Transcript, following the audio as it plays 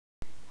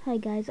Hi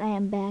guys, I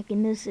am back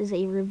and this is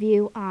a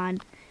review on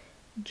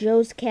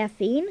Joe's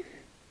Caffeine,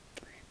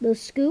 the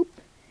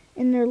scoop,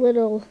 and their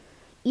little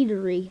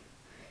eatery.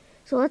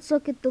 So let's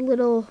look at the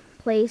little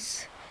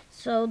place.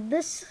 So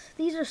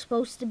these are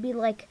supposed to be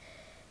like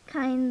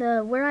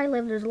kinda where I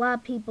live. There's a lot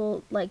of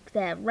people like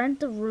that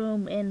rent a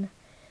room in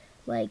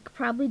like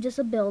probably just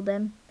a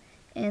building,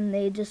 and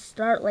they just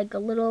start like a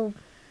little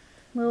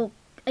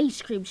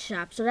ice cream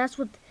shop. So that's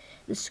what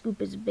the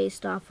scoop is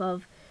based off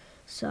of.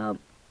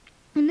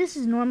 And this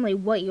is normally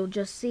what you'll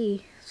just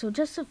see. So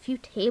just a few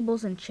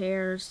tables and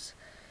chairs.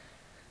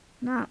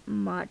 Not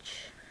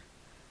much.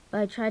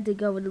 But I tried to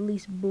go with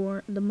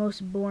the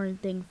most boring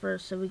thing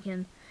first so we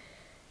can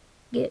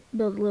build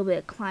a little bit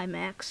of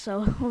climax.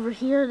 So over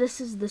here, this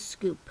is the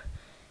scoop.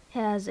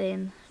 Has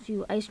a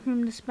few ice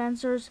cream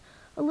dispensers,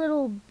 a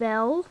little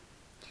bell,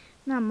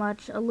 not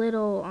much, a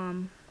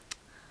little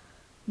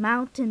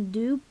Mountain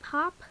Dew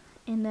pop,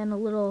 and then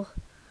another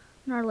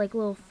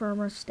little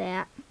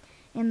thermostat.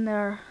 And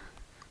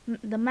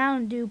the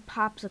Mountain Dew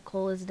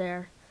popsicle is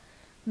their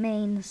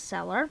main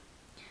seller.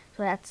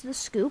 So that's the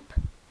scoop.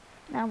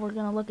 Now we're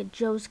going to look at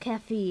Joe's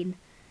Caffeine.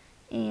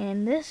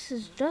 And this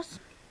is just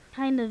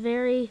kind of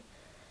very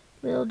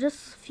little,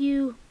 just a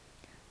few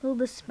little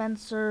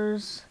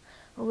dispensers,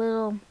 a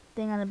little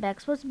thing on the back.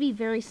 It's supposed to be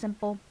very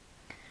simple.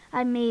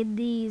 I made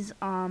these,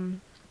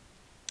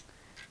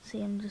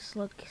 see, I'm just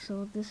looking.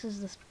 So this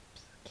is the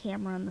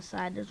camera on the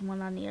side. There's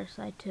one on the other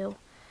side too.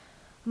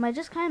 I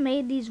just kind of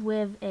made these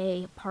with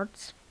a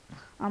parts,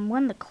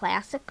 one of the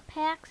classic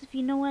packs, if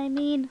you know what I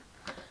mean.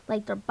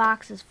 Like their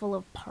box is full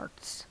of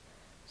parts.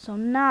 So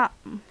not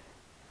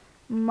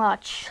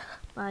much,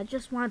 but I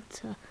just want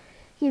to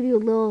give you a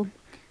little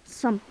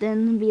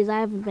something because I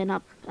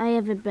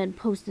haven't been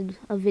posted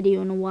a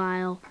video in a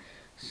while.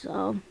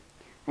 So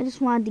I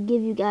just wanted to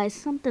give you guys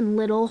something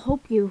little.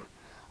 Hope you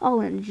all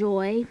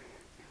enjoy.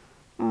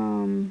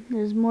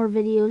 There's more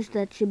videos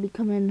that should be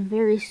coming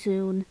very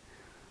soon.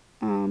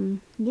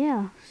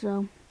 Yeah,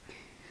 so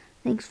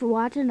thanks for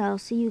watching. I'll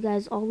see you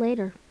guys all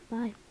later.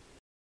 Bye.